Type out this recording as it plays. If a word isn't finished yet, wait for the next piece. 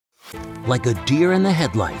Like a deer in the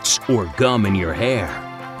headlights or gum in your hair,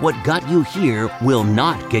 what got you here will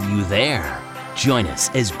not get you there. Join us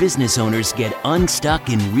as business owners get unstuck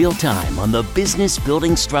in real time on the business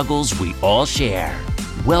building struggles we all share.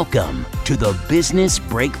 Welcome to the Business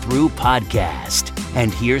Breakthrough Podcast.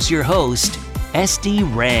 And here's your host, Esty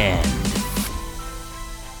Rand.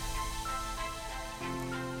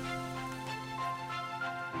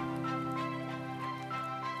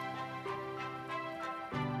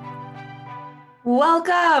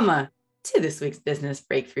 Welcome to this week's Business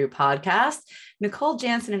Breakthrough Podcast. Nicole,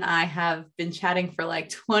 Jansen, and I have been chatting for like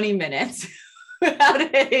 20 minutes without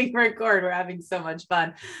hitting record. We're having so much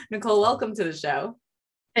fun. Nicole, welcome to the show.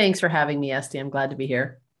 Thanks for having me, Esty. I'm glad to be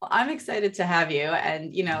here. Well, I'm excited to have you.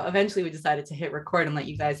 And, eventually we decided to hit record and let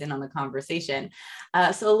you guys in on the conversation.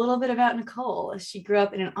 So a little bit about Nicole. She grew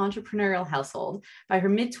up in an entrepreneurial household. By her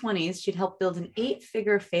mid-20s, she'd helped build an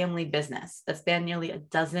 8-figure family business that spanned nearly a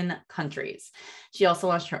dozen countries. She also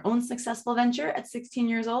launched her own successful venture at 16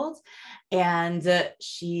 years old. And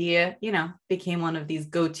she, became one of these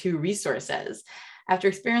go-to resources. After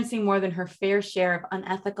experiencing more than her fair share of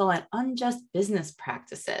unethical and unjust business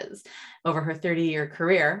practices over her 30-year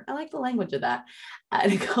career, I like the language of that,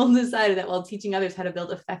 Nicole decided that while teaching others how to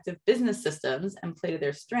build effective business systems and play to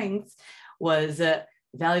their strengths was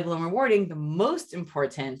valuable and rewarding, the most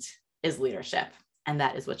important is leadership. And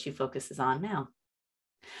that is what she focuses on now.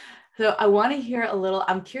 So I want to hear a little,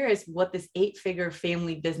 I'm curious what this 8-figure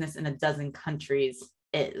family business in a dozen countries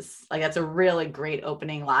is. Like, that's a really great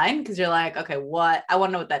opening line because you're like, okay, what? I want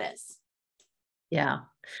to know what that is. Yeah.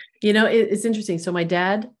 It's interesting. So my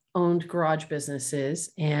dad owned garage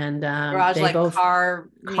businesses and garage, they like both car,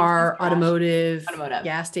 automotive,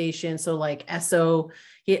 gas station. So like Esso,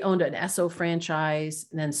 he owned an Esso franchise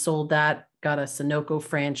and then sold that, got a Sunoco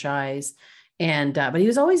franchise. And, but he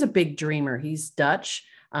was always a big dreamer. He's Dutch.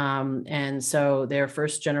 And so they're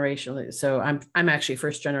first generation. So I'm actually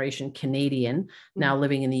first generation Canadian now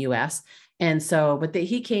living in the US. And so, but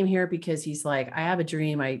he came here because he's like, I have a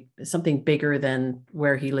dream, something bigger than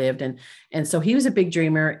where he lived. And so he was a big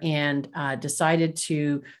dreamer and, decided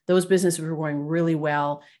those businesses were going really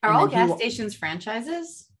well. Are all gas stations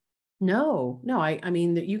franchises? No, I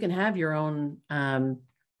mean, you can have your own,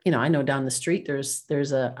 I know down the street,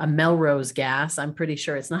 there's a Melrose Gas. I'm pretty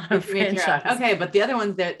sure it's not a franchise. Okay. But the other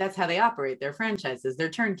ones, that's how they operate. They're franchises. They're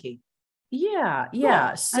turnkey. Yeah.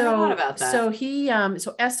 Cool. So, I thought about that. So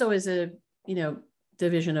so Esso is a,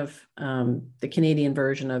 division of, the Canadian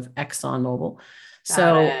version of ExxonMobil.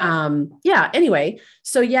 Anyway,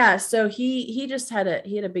 so he just had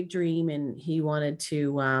a big dream and he wanted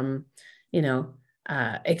to,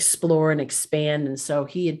 explore and expand. And so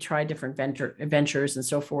he had tried different ventures and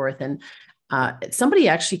so forth. And somebody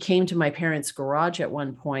actually came to my parents' garage at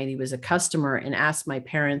one point. He was a customer and asked my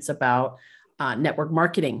parents about network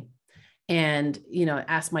marketing and,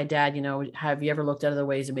 asked my dad, have you ever looked at other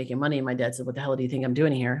ways of making money? And my dad said, what the hell do you think I'm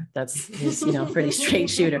doing here? That's his, pretty straight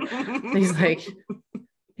shooter. He's like,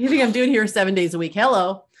 you think I'm doing here 7 days a week?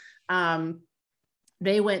 Hello.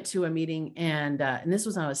 They went to a meeting and this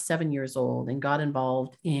was when I was 7 years old and got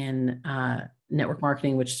involved in network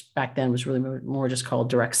marketing, which back then was really more just called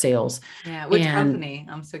direct sales. Yeah. Which company?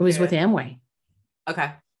 I'm so curious. It was with Amway.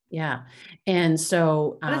 Okay. Yeah. And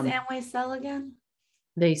so what does Amway sell again?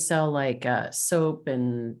 They sell like soap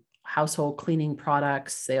and household cleaning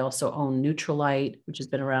products. They also own Nutrilite, which has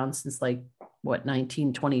been around since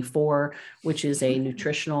 1924, which is a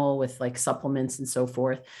nutritional with like supplements and so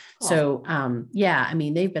forth. Cool. So, I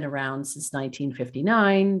mean, they've been around since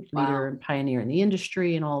 1959, leader and pioneer in the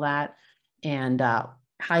industry and all that, and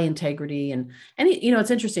high integrity. And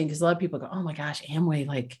it's interesting because a lot of people go, oh my gosh,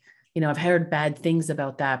 Amway, I've heard bad things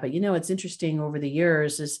about that. But, it's interesting over the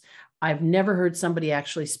years is I've never heard somebody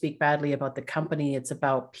actually speak badly about the company. It's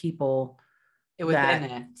about people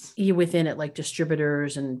within it, like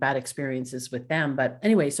distributors and bad experiences with them. But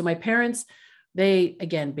anyway, so my parents, they,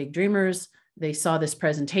 again, big dreamers, they saw this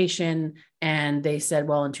presentation and they said,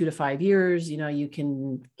 well, in 2 to 5 years, you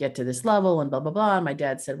can get to this level and blah, blah, blah. And my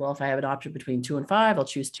dad said, well, if I have an option between 2 and 5, I'll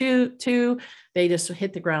choose two. They just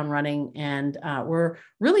hit the ground running and we're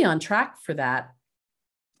really on track for that.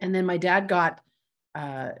 And then my dad got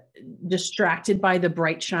distracted by the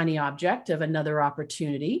bright, shiny object of another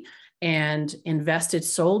opportunity and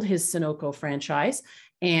sold his Sunoco franchise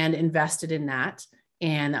and invested in that.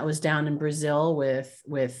 And that was down in Brazil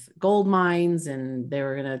with gold mines, and they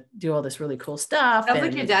were going to do all this really cool stuff. Sounds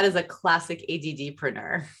like your dad is a classic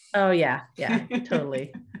ADD-preneur. Oh yeah,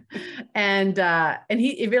 totally. And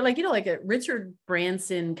he, if you're like, like a Richard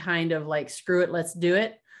Branson kind of like, screw it, let's do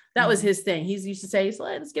it. That was his thing. He used to say,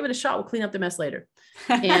 let's give it a shot. We'll clean up the mess later.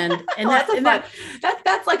 And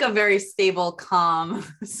that's like a very stable, calm,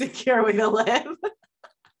 secure way to live.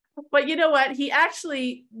 But you know what? He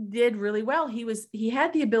actually did really well. He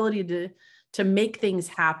had the ability to make things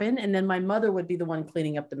happen. And then my mother would be the one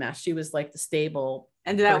cleaning up the mess. She was like the stable.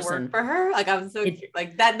 And did that work for her? Like, I'm so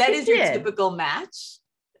like that is your typical match.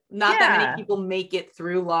 Not that many people make it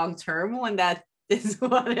through long term when that is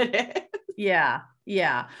what it is. Yeah.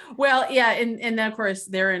 Yeah. Well, yeah. And then of course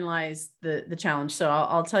therein lies the challenge. So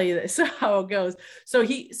I'll tell you this, how it goes. So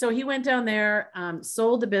he went down there,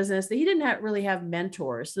 sold the business. He didn't really have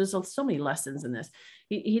mentors. There's so many lessons in this.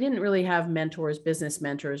 He didn't really have mentors, business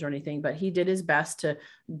mentors or anything, but he did his best to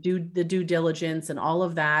do the due diligence and all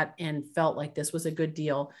of that, and felt like this was a good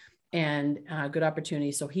deal and a good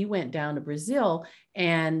opportunity. So he went down to Brazil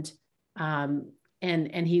and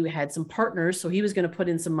he had some partners. So he was going to put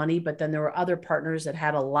in some money, but then there were other partners that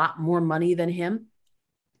had a lot more money than him.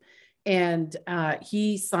 And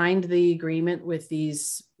he signed the agreement with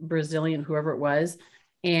these Brazilian, whoever it was.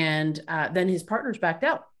 And then his partners backed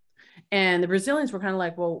out. And the Brazilians were kind of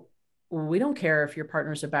like, well, we don't care if your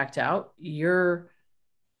partners are backed out. You're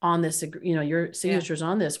on this, your signature's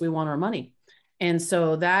on this. We want our money. And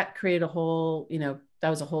so that created a whole, that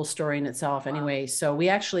was a whole story in itself anyway. Wow. So we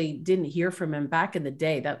actually didn't hear from him back in the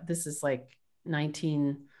day. This is like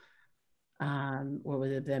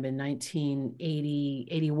 1980,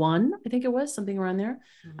 81, I think it was, something around there,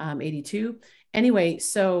 82. Anyway,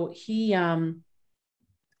 so he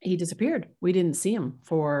disappeared. We didn't see him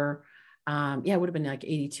for, it would have been like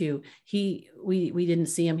 82. We didn't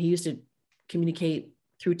see him. He used to communicate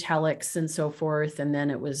through telex and so forth. And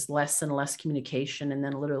then it was less and less communication. And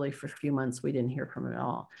then literally for a few months, we didn't hear from him at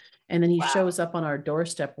all. And then he shows up on our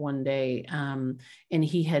doorstep one day. And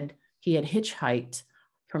he had hitchhiked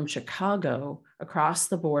from Chicago across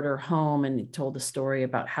the border home, and he told the story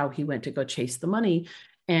about how he went to go chase the money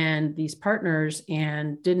and these partners,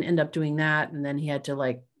 and didn't end up doing that. And then he had to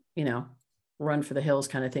run for the hills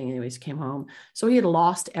kind of thing. Anyways, came home. So he had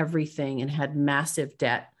lost everything and had massive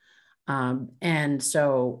debt. And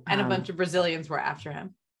a bunch of Brazilians were after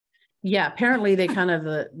him. Yeah, apparently they kind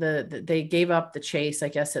of they gave up the chase, I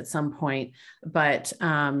guess, at some point. But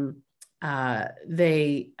so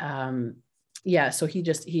he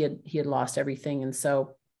had lost everything, and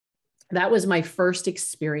so that was my first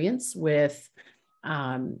experience with,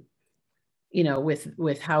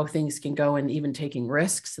 with how things can go, and even taking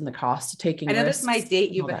risks and the cost of taking risks. I know this might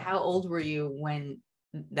date you, but how old were you when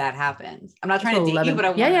that happened? I'm not trying to date 11, you, but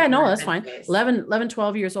I no, that's fine. 11,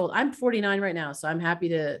 12 years old. I'm 49 right now. So I'm happy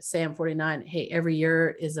to say I'm 49. Hey, every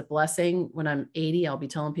year is a blessing. When I'm 80, I'll be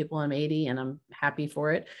telling people I'm 80, and I'm happy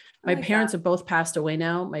for it. My parents have both passed away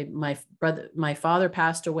now. My father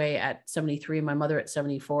passed away at 73, my mother at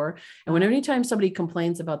 74. And anytime somebody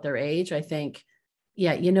complains about their age, I think,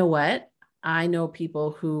 yeah, you know what? I know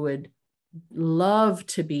people who would love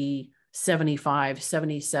to be 75,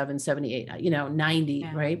 77, 78, 90,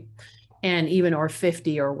 right? And even, or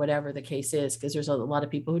 50 or whatever the case is, because there's a lot of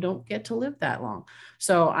people who don't get to live that long.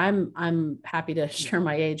 So I'm happy to share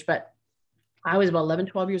my age, but I was about 11,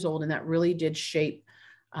 12 years old. And that really did shape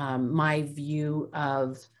my view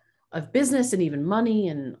of business and even money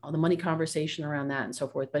and all the money conversation around that and so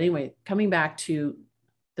forth. But anyway, coming back to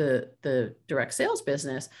the direct sales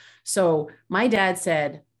business. So my dad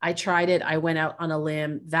said, I tried it. I went out on a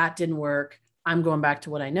limb. That didn't work. I'm going back to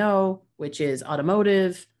what I know, which is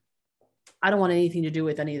automotive. I don't want anything to do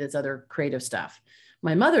with any of this other creative stuff.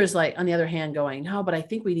 My mother's like, on the other hand, going, no, but I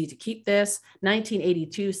think we need to keep this.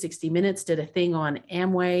 1982, 60 Minutes did a thing on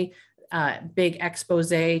Amway, big expose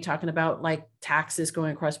talking about like taxes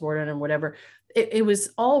going across border and whatever. It was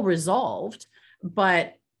all resolved,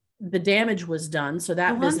 but the damage was done. So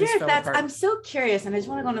that business fell apart. I'm so curious. And I just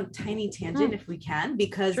want to go on a tiny tangent if we can,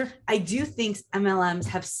 because I do think MLMs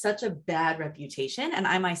have such a bad reputation. And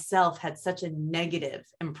I myself had such a negative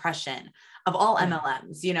impression of all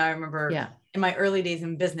MLMs. I remember in my early days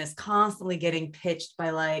in business, constantly getting pitched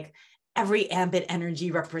by like every ambit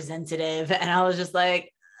energy representative. And I was just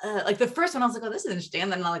like the first one, I was like, oh, this is interesting.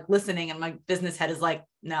 And then I'm like listening, and my business head is like,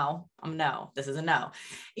 no, this is a no,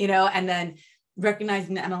 and then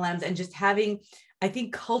recognizing the MLMs and just having, I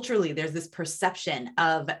think culturally, there's this perception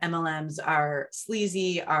of MLMs are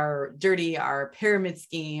sleazy, are dirty, are pyramid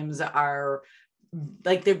schemes, are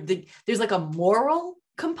like, there's like a moral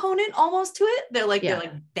component almost to it. They're like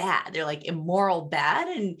bad. They're like immoral bad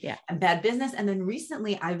and bad business. And then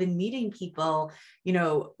recently I've been meeting people,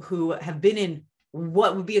 who have been in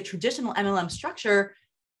what would be a traditional MLM structure.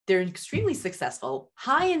 They're extremely successful,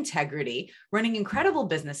 high integrity, running incredible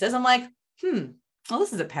businesses. I'm like, Well,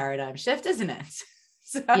 this is a paradigm shift, isn't it?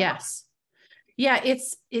 So. Yes. Yeah,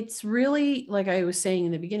 it's really, like I was saying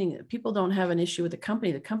in the beginning, people don't have an issue with the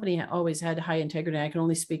company. The company always had high integrity. I can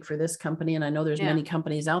only speak for this company, and I know there's many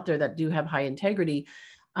companies out there that do have high integrity.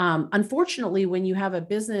 Unfortunately, when you have a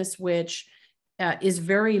business which is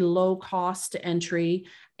very low cost to entry,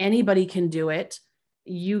 anybody can do it.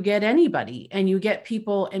 You get anybody and you get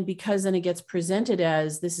people. And because then it gets presented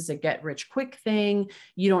as this is a get rich quick thing.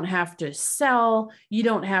 You don't have to sell. You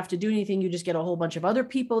don't have to do anything. You just get a whole bunch of other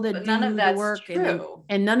people that do the work. True.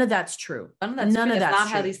 And none of that's true. None of that's true. That's not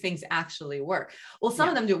how these things actually work. Well, some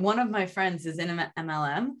of them do. One of my friends is in an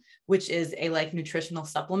MLM, which is a like nutritional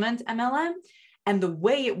supplement MLM. And the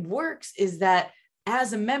way it works is that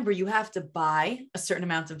as a member, you have to buy a certain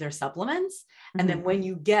amount of their supplements. And then when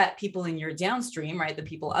you get people in your downstream, right, the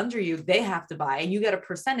people under you, they have to buy, and you get a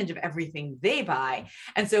percentage of everything they buy.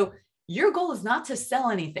 And so your goal is not to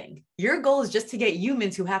sell anything. Your goal is just to get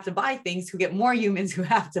humans who have to buy things, who get more humans who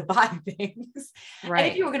have to buy things. Right.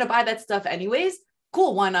 And if you were going to buy that stuff anyways,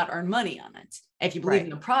 cool. Why not earn money on it if you believe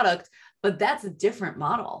in the product? But that's a different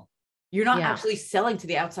model. You're not actually selling to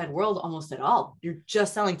the outside world almost at all. You're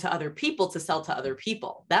just selling to other people to sell to other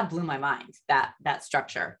people. That blew my mind, that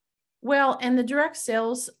structure. Well, and the Direct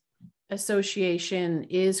Sales Association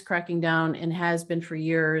is cracking down and has been for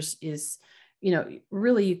years, is,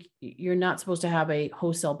 really, you're not supposed to have a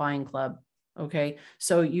wholesale buying club. Okay.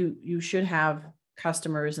 So you should have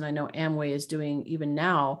customers. And I know Amway is doing even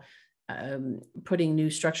now, putting new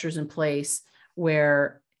structures in place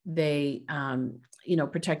where they,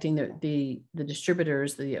 protecting the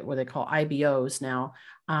distributors, what they call IBOs now,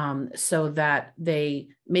 so that they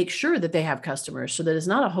make sure that they have customers, so that it's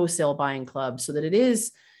not a wholesale buying club, so that it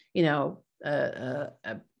is,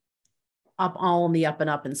 up all in the up and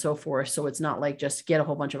up and so forth. So it's not like just get a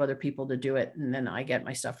whole bunch of other people to do it and then I get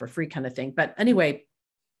my stuff for free kind of thing. But anyway,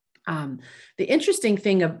 the interesting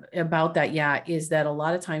thing about that, is that a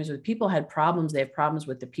lot of times when people had problems, they have problems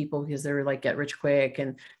with the people because they're like, get rich quick,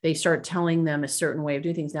 and they start telling them a certain way of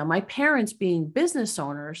doing things. Now, my parents being business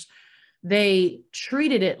owners, they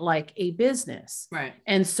treated it like a business. Right.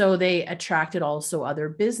 And so they attracted also other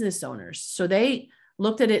business owners. So they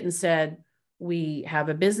looked at it and said, we have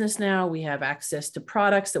a business now, we have access to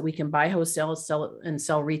products that we can buy wholesale,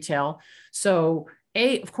 sell retail. So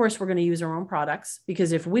of course, we're going to use our own products,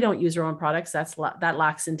 because if we don't use our own products, that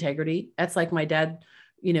lacks integrity. That's like my dad,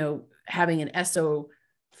 having an Esso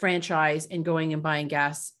franchise and going and buying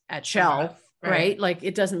gas at Shell, right? Like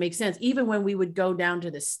it doesn't make sense. Even when we would go down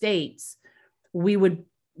to the States, we would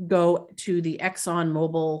go to the Exxon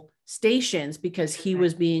Mobil stations because he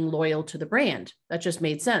was being loyal to the brand. That just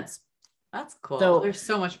made sense. That's cool. So they're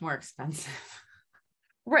so much more expensive.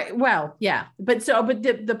 Right. Well, yeah. But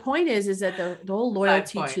the point is that the whole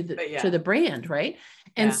loyalty to the brand. Right.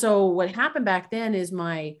 And so what happened back then is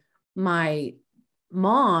my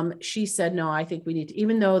mom, she said, no, I think we need to,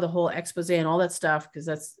 even though the whole expose and all that stuff, because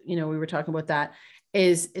that's, we were talking about that,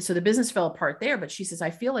 so the business fell apart there, but she says,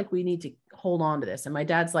 I feel like we need to hold on to this. And my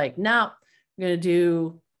dad's like, no, I'm going to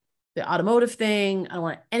do the automotive thing. I don't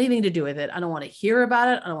want anything to do with it. I don't want to hear about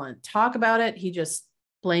it. I don't want to talk about it. He just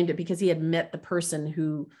blamed it because he had met the person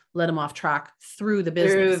who led him off track through the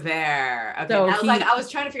business. Through there. Okay. So I was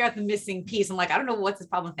trying to figure out the missing piece. I'm like, I don't know what's his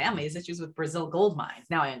problem with family. His issues with Brazil gold mines.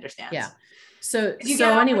 Now I understand. Yeah. So get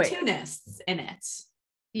opportunists in it.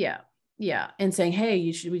 Yeah. Yeah. And saying,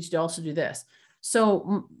 hey, we should also do this.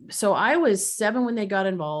 So I was 7 when they got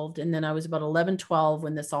involved. And then I was about 11, 12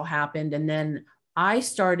 when this all happened. And then I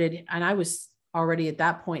started, and I was already at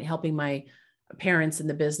that point helping my parents in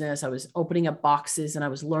the business. I was opening up boxes and I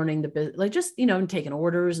was learning the business, like just, taking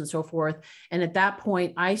orders and so forth. And at that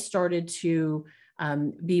point I started to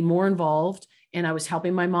be more involved, and I was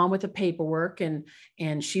helping my mom with the paperwork,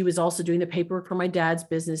 and she was also doing the paperwork for my dad's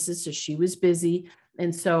businesses. So she was busy.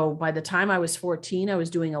 And so by the time I was 14, I was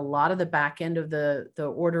doing a lot of the back end of the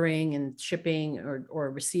ordering and shipping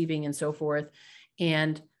or receiving and so forth.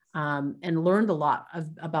 And learned a lot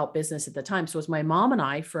about business at the time. So it was my mom and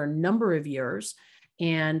I for a number of years.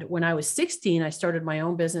 And when I was 16, I started my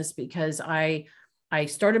own business because I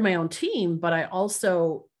started my own team, but I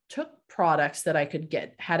also took products that I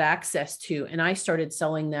had access to, and I started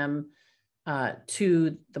selling them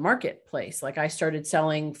to the marketplace. Like I started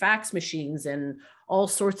selling fax machines and all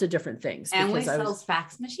sorts of different things. Amway sells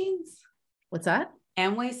fax machines? What's that?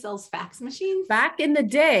 Amway sells fax machines? Back in the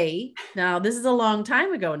day, now this is a long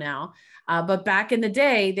time ago now, but back in the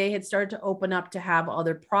day, they had started to open up to have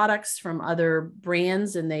other products from other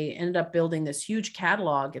brands, and they ended up building this huge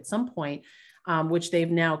catalog at some point. which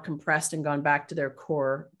they've now compressed and gone back to their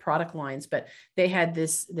core product lines. But they had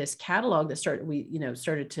this catalog that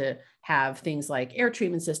started to have things like air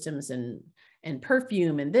treatment systems and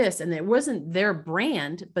perfume and this, and it wasn't their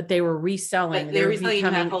brand, but they were reselling. But they were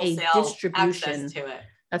becoming a distribution to it.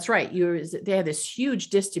 That's right. They had this huge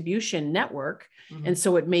distribution network. Mm-hmm. And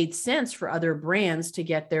so it made sense for other brands to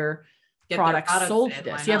get their products sold to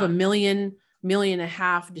this. You have 1.5 million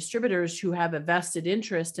distributors who have a vested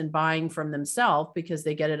interest in buying from themselves because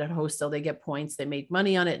they get it at wholesale, they get points, they make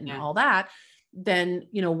money on it and all that. Then,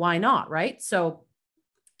 why not? Right. So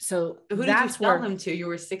who did you sell them to? You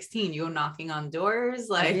were 16, you were knocking on doors.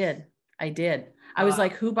 I did. I was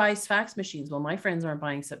like, who buys fax machines? Well, my friends aren't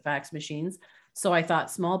buying fax machines. So I thought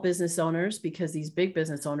small business owners, because these big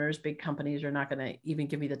business owners, big companies are not going to even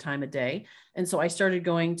give you the time of day. And so I started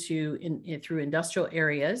going through industrial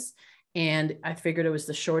areas, and I figured it was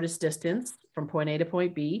the shortest distance from point A to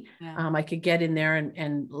point B. Yeah. I could get in there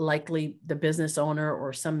and likely the business owner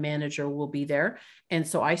or some manager will be there. And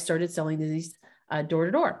so I started selling these door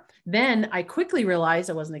to door. Then I quickly realized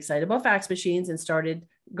I wasn't excited about fax machines and started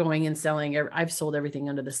going and selling. I've sold everything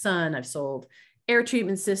under the sun. I've sold air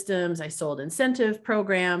treatment systems. I sold incentive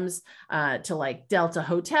programs to like Delta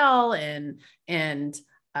Hotel and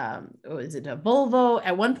was it a Volvo?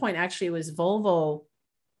 At one point, actually, it was Volvo.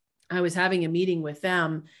 I was having a meeting with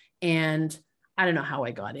them, and I don't know how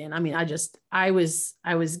I got in. I mean, I was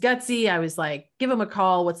gutsy. I was like, give them a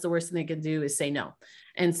call. What's the worst thing they can do is say no.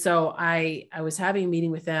 And so I was having a meeting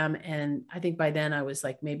with them, and I think by then I was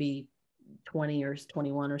like maybe 20 or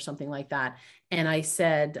 21 or something like that. And I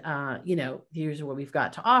said, here's what we've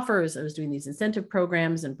got to offer. I was doing these incentive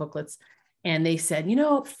programs and booklets. And they said,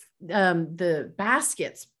 the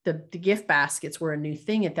baskets, the gift baskets were a new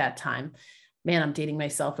thing at that time. Man, I'm dating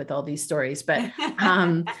myself with all these stories, but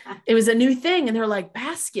it was a new thing. And they're like,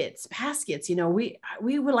 baskets,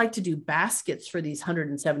 we would like to do baskets for these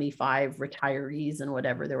 175 retirees and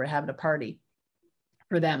whatever. They were having a party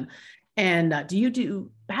for them. And do you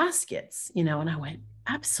do baskets? And I went,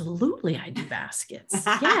 absolutely. I do baskets.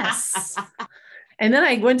 Yes. And then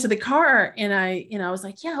I went to the car and I was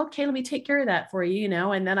like, yeah, okay, let me take care of that for you,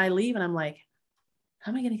 and then I leave and I'm like,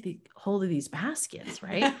 how am I going to get hold of these baskets?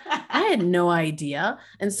 Right. I had no idea.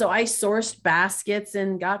 And so I sourced baskets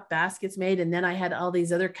and got baskets made. And then I had all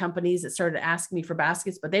these other companies that started asking me for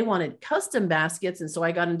baskets, but they wanted custom baskets. And so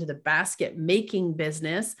I got into the basket making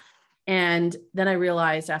business. And then I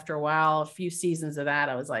realized after a while, a few seasons of that,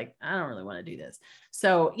 I was like, I don't really want to do this.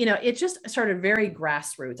 So, it just started very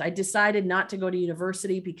grassroots. I decided not to go to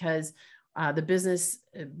university because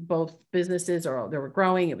both businesses, they were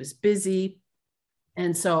growing. It was busy.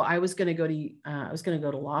 And so I was going to go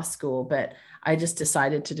to law school, but I just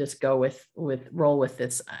decided to just go roll with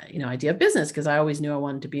this, idea of business, because I always knew I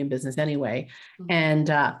wanted to be in business anyway. Mm-hmm.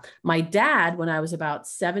 And my dad, when I was about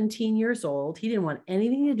 17 years old, he didn't want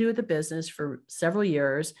anything to do with the business for several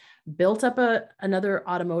years, built up another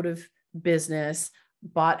automotive business,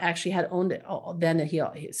 had owned it.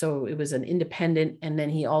 Then so it was an independent. And then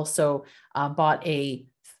he also bought a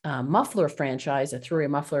muffler franchise, a 3-way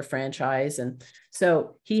muffler franchise. And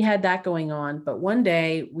so he had that going on. But one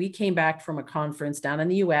day we came back from a conference down in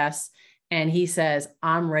the US and he says,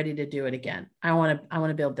 I'm ready to do it again. I want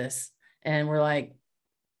to build this. And we're like,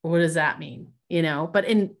 what does that mean? But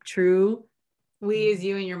in true We is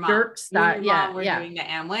you and your mom. Dirk style. Yeah. We're doing the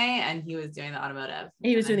Amway and he was doing the automotive.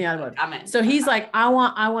 He was doing the automotive. I'm in. So he's like, I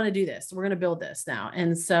want to do this. We're going to build this now.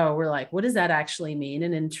 And so we're like, what does that actually mean?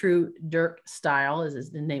 And in true Dirk style,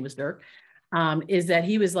 his name was Dirk, is that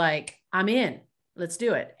he was like, I'm in, let's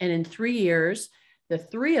do it. And in 3 years, the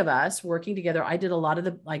three of us working together, I did a lot of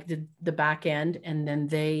the back end, and then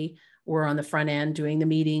they were on the front end doing the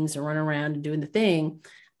meetings and running around and doing the thing.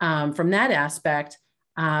 From that aspect,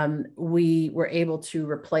 we were able to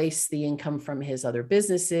replace the income from his other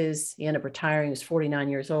businesses. He ended up retiring. He was 49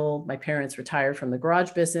 years old. My parents retired from the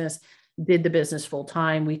garage business, did the business full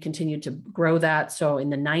time. We continued to grow that. So in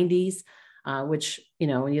the 90s, which,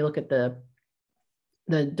 when you look at the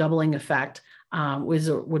doubling effect,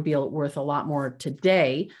 would be worth a lot more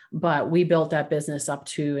today, but we built that business up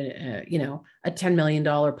to, a $10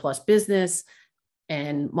 million plus business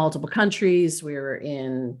in multiple countries. We were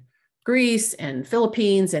in Greece and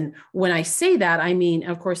Philippines. And when I say that, I mean,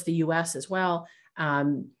 of course, the US as well.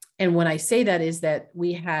 And when I say that is that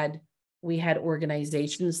we had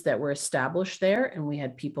organizations that were established there, and we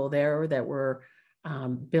had people there that were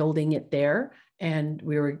building it there, and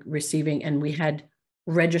we were receiving, and we had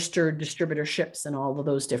registered distributorships in all of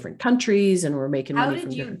those different countries, and we're making money. How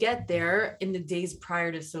did you get there in the days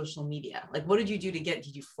prior to social media? Like, what did you do to get?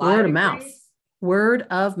 Did you fly? Word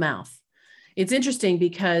of mouth. It's interesting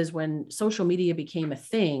because when social media became a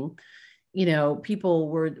thing, people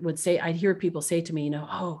would say, I'd hear people say to me,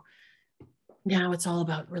 oh, now it's all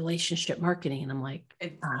about relationship marketing. And I'm like,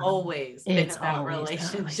 it's always been about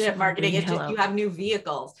relationship marketing. It's just, you have new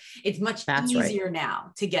vehicles. It's much easier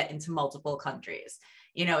now to get into multiple countries.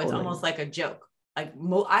 It's almost like a joke. Like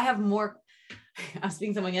I have more, I was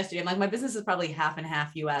speaking to someone yesterday. I'm like, my business is probably half and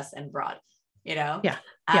half US and abroad, Yeah.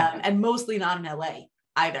 And mostly not in LA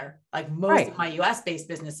either. Like most of my US based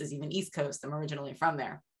business is even East Coast. I'm originally from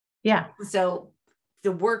there. Yeah. So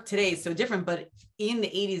the work today is so different, but in the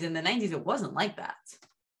 80s and the 90s, it wasn't like that.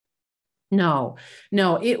 No,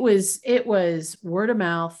 it was word of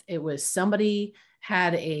mouth. It was somebody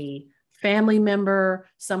had a family member,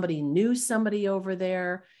 somebody knew somebody over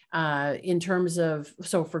there. In terms of,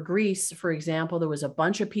 so for Greece, for example, there was a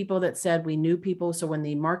bunch of people that said we knew people. So when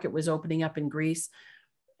the market was opening up in Greece,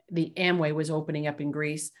 the Amway was opening up in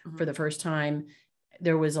Greece for the first time.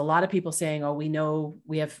 There was a lot of people saying, oh, we know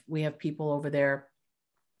we have people over there.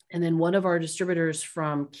 And then one of our distributors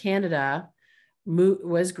from Canada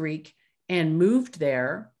was Greek and moved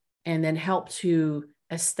there and then helped to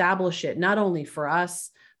establish it, not only for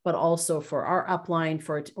us, but also for our upline,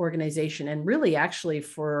 for its organization, and really actually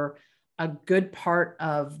for a good part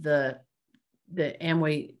of the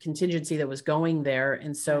Amway contingency that was going there.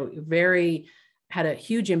 And so had a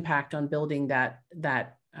huge impact on building that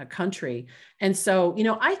country. And so,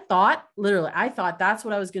 I thought that's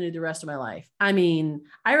what I was going to do the rest of my life. I mean,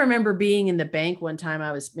 I remember being in the bank one time,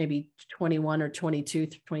 I was maybe 21 or 22,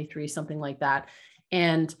 23, something like that.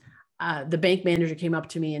 And the bank manager came up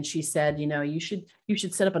to me and she said, you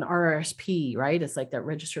should set up an RRSP, right? It's like that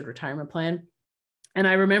registered retirement plan. And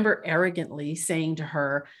I remember arrogantly saying to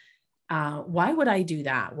her, why would I do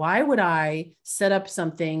that? Why would I set up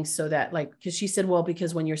something so that, like, because she said, well,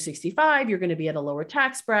 because when you're 65, you're going to be at a lower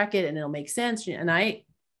tax bracket and it'll make sense. And I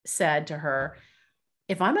said to her,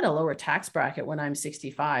 if I'm at a lower tax bracket when I'm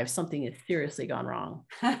 65, something has seriously gone wrong.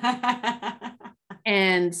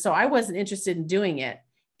 And so I wasn't interested in doing it.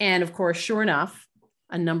 And of course, sure enough,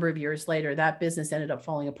 a number of years later, that business ended up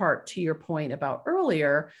falling apart. To your point about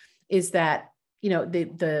earlier, is that,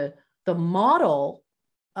 the model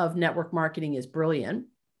of network marketing is brilliant.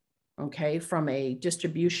 Okay. From a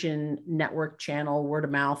distribution network channel, word of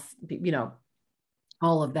mouth,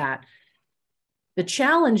 all of that. The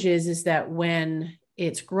challenge is that when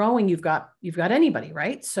it's growing, you've got anybody,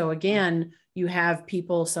 right? So again, you have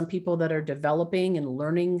some people that are developing and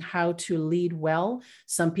learning how to lead well.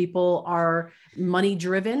 Some people are money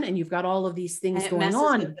driven, and you've got all of these things going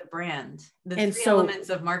on. With the brand. The three elements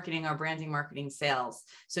of marketing are branding, marketing, sales.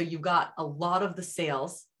 So you've got a lot of the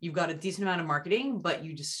sales, you've got a decent amount of marketing, but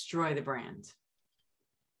you destroy the brand.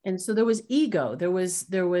 And so there was ego, there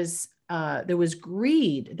was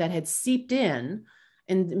greed that had seeped in.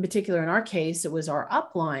 And in particular, in our case, it was our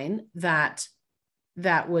upline that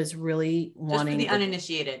was really wanting. Just for the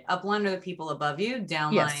uninitiated, upline are the people above you,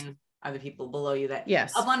 downline are the people below you.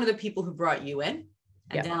 Upline are the people who brought you in,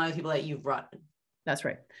 and downline are the people that you've brought in. That's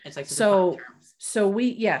right. It's like so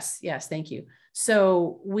thank you.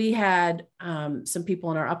 So we had some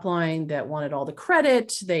people in our upline that wanted all the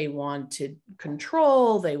credit, they wanted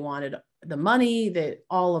control, they wanted the money,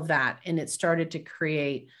 all of that, and it started to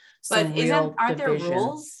create some real aren't division. there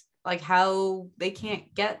rules? Like how they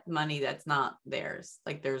can't get money that's not theirs.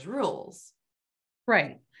 Like there's rules.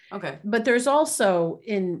 Right. Okay. But there's also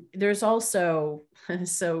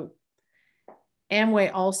so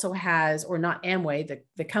Amway also has, or not Amway,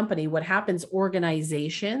 the company, what happens,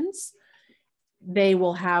 organizations, they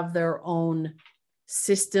will have their own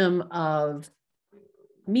system of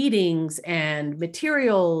meetings and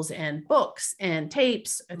materials and books and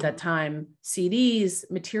tapes at that time, CDs,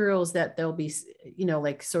 materials that they'll be,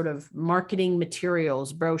 like sort of marketing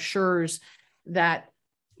materials, brochures that,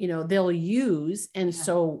 they'll use. And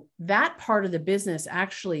so that part of the business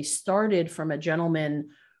actually started from a gentleman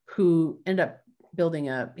who ended up building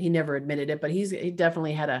he never admitted it, but he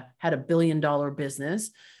definitely had a $1 billion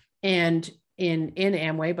business and in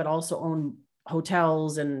Amway, but also owned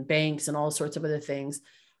hotels and banks and all sorts of other things.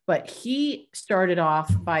 But he started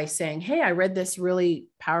off by saying, hey, I read this really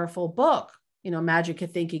powerful book, Magic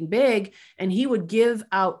of Thinking Big. And he would give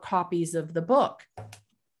out copies of the book.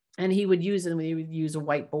 And he would use a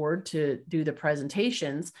whiteboard to do the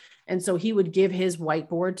presentations. And so he would give his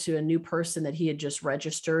whiteboard to a new person that he had just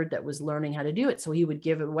registered that was learning how to do it. So he would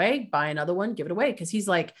give it away, buy another one, give it away. Because he's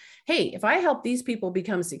like, hey, if I help these people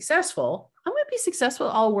become successful, I'm going to be successful.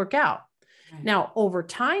 I'll work out. Right. Now, over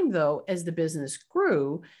time, though, as the business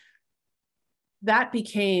grew, that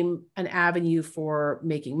became an avenue for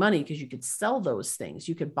making money because you could sell those things.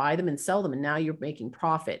 You could buy them and sell them. And now you're making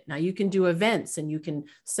profit. Now you can do events and you can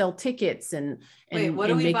sell tickets and wait, what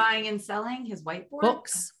and are we make buying and selling? His whiteboard?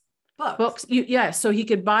 books. Books. Yeah. So he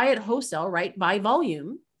could buy it wholesale, right? By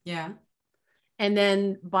volume. Yeah. And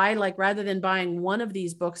then buy, like, rather than buying one of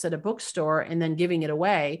these books at a bookstore and then giving it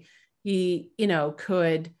away, he,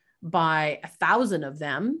 could buy 1,000 of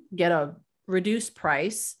them, get a reduced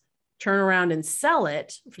price, turn around and sell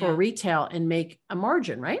it for retail and make a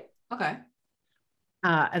margin, right? Okay.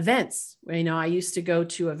 Events, I used to go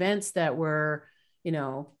to events that were,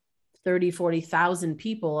 30, 40,000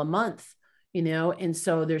 people a month, and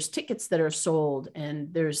so there's tickets that are sold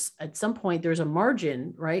and there's, at some point, there's a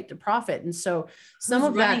margin, right, to profit. And so some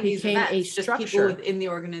of that became a structure. Just people within the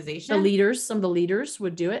organization? Some of the leaders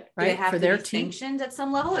would do it, right? Do they have to be sanctioned at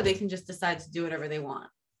some level, or they can just decide to do whatever they want?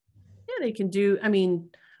 Yeah, they can do,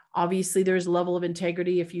 obviously there's a level of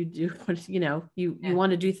integrity if you do, you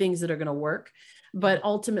want to do things that are going to work, but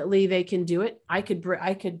ultimately they can do it. I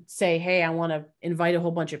could say, hey, I want to invite a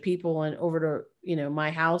whole bunch of people and over to, my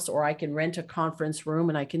house, or I can rent a conference room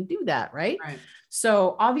and I can do that. Right.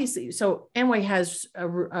 So obviously, Amway has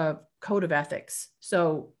a code of ethics.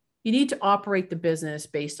 So you need to operate the business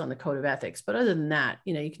based on the code of ethics. But other than that,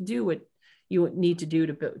 you can do what you need to do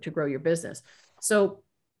to grow your business. So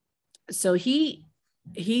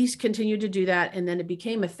he's continued to do that. And then it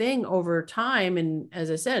became a thing over time. And as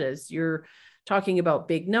I said, as you're talking about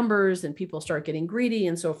big numbers and people start getting greedy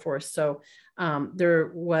and so forth. So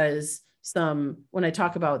there was when I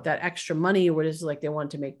talk about that extra money, what is like, they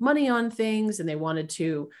wanted to make money on things and they wanted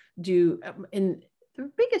to do, and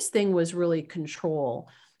the biggest thing was really control.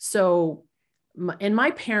 So,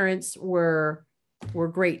 my parents were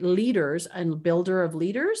great leaders and builder of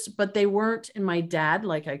leaders, but they weren't. And my dad,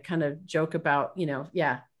 like I kind of joke about,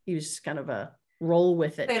 he was kind of a roll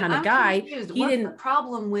with it kind of guy. Confused. What's the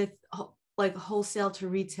problem with like wholesale to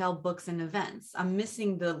retail books and events? I'm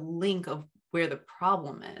missing the link of where the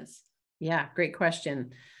problem is. Yeah, great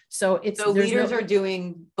question. So leaders are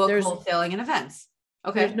doing book wholesaling and events.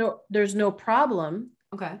 Okay. There's no problem.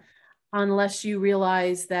 Okay. Unless you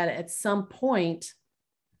realize that at some point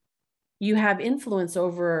you have influence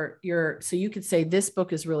over so you could say, this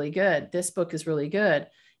book is really good. This book is really good.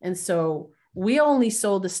 And so we only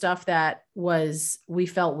sold the stuff that we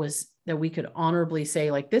felt that we could honorably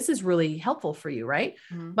say, like, this is really helpful for you. Right.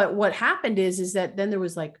 Mm-hmm. But what happened is that then there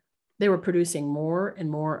was they were producing more and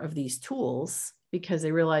more of these tools because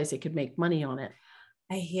they realized they could make money on it.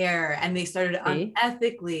 I hear. And they started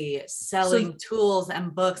unethically selling tools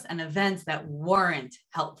and books and events that weren't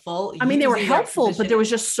helpful. They were helpful, but there was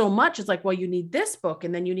just so much. It's like, well, you need this book,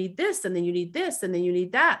 and then you need this, and then you need this, and then you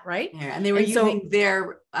need that. Right. Yeah. And they were using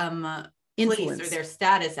their place or their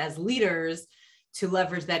status as leaders to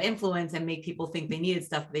leverage that influence and make people think they needed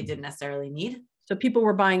stuff that they didn't necessarily need. So people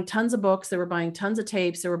were buying tons of books. They were buying tons of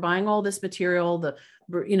tapes. They were buying all this material, the,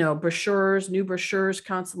 brochures, new brochures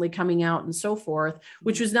constantly coming out and so forth,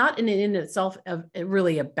 which was not in itself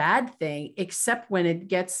really a bad thing, except when it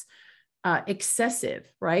gets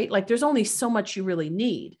excessive, right? Like there's only so much you really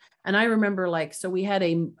need. And I remember we had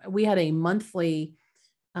a monthly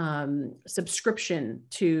subscription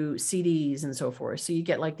to CDs and so forth. So you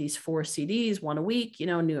get like these 4 CDs, one a week,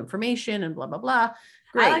 new information and blah, blah, blah.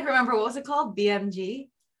 Great. I remember, what was it called? BMG?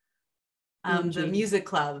 The music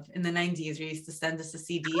club in the 90s, we used to send us a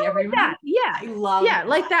CD every month. Yeah. I love that.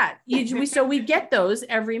 Like that. So we get those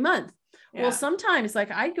every month. Yeah. Well, sometimes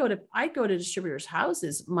I'd go to distributors'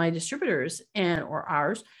 houses, my distributors or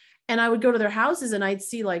ours, and I would go to their houses and I'd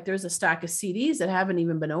see there's a stack of CDs that haven't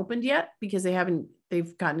even been opened yet because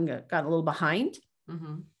they've gotten a little behind.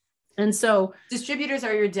 Mm-hmm. And so distributors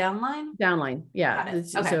are your downline? Downline. Yeah. Okay.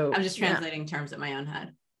 So I'm just translating terms in my own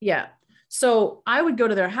head. Yeah. So I would go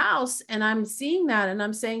to their house and I'm seeing that and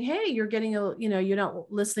I'm saying, hey, you're getting you're not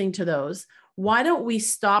listening to those. Why don't we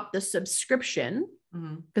stop the subscription?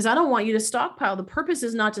 Because I don't want you to stockpile. The purpose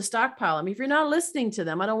is not to stockpile. If you're not listening to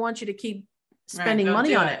them, I don't want you to keep spending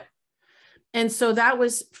money on it. And so that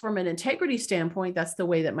was, from an integrity standpoint, that's the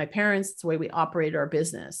way that my parents, it's the way we operated our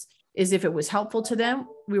business, is if it was helpful to them,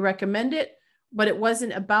 we recommend it, but it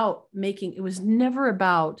wasn't about it was never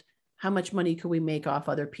about how much money could we make off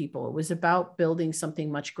other people. It was about building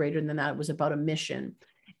something much greater than that. It was about a mission.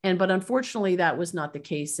 But unfortunately, that was not the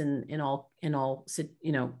case in all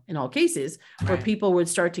cases, where people would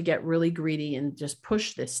start to get really greedy and just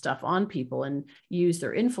push this stuff on people and use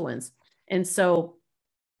their influence. And so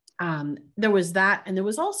there was that. And there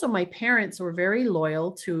was also, my parents were very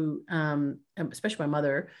loyal to, especially my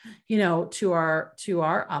mother, to our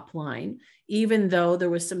upline, even though there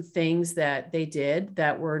was some things that they did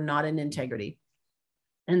that were not in integrity.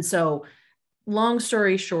 And so long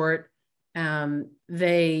story short,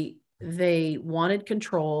 they wanted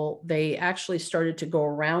control. They actually started to go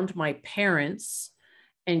around my parents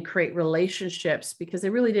and create relationships because they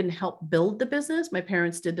really didn't help build the business. My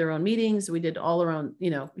parents did their own meetings. We did all our own,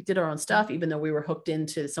 we did our own stuff, even though we were hooked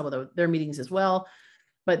into some of their meetings as well,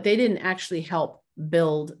 but they didn't actually help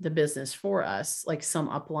build the business for us. Like some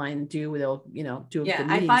upline do, they'll, do. Yeah.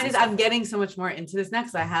 I find it, I'm getting so much more into this now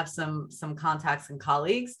because I have some contacts and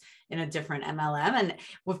colleagues in a different MLM. And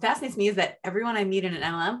what fascinates me is that everyone I meet in an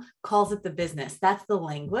MLM calls it the business. That's the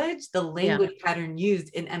language pattern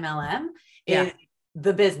used in MLM is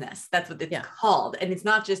the business. That's what it's called. And it's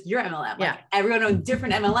not just your MLM. Like everyone on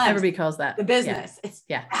different MLMs. Everybody calls that the business. It's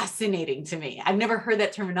fascinating to me. I've never heard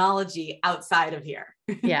that terminology outside of here.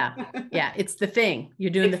 Yeah. It's the thing.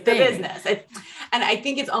 You're doing the thing. The business. And I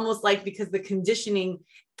think it's almost like, because the conditioning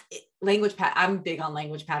I'm big on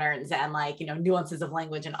language patterns and nuances of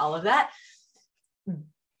language and all of that,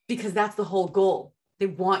 because that's the whole goal. They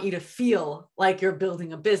want you to feel like you're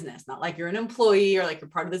building a business, not like you're an employee or like you're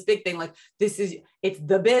part of this big thing. Like it's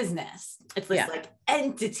the business. It's this like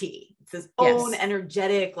entity. It's this own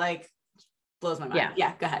energetic, blows my mind.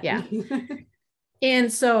 Yeah. Go ahead. Yeah.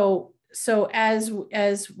 And so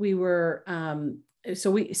as we were, as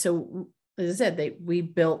I said, we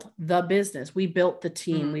built the business, we built the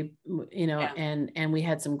team, and we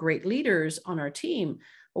had some great leaders on our team.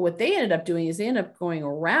 But what they ended up doing is they ended up going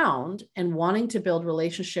around and wanting to build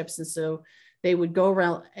relationships. And so they would go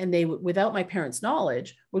around and they would, without my parents'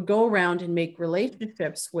 knowledge, would go around and make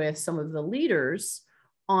relationships with some of the leaders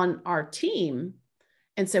on our team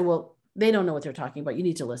and say, well, they don't know what they're talking about. You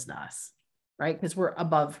need to listen to us, right? Because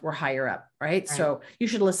we're higher up, right? So you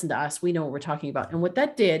should listen to us. We know what we're talking about. And what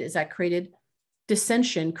that did is that created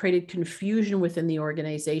dissension, created confusion within the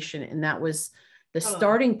organization. And that was the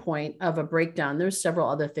starting point of a breakdown. There's several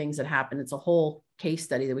other things that happened. It's a whole case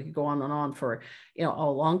study that we could go on and on for, a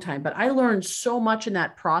long time, but I learned so much in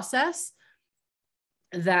that process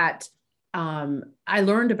that, I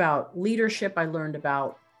learned about leadership. I learned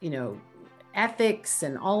about, ethics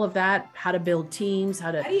and all of that, how to build teams,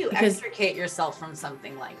 how do you extricate yourself from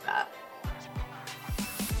something like that?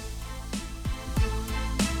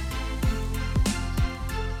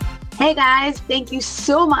 Hey guys, thank you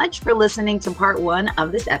so much for listening to part 1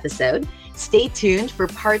 of this episode. Stay tuned for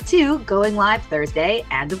part 2 going live Thursday.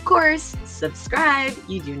 And of course, subscribe.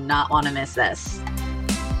 You do not want to miss this.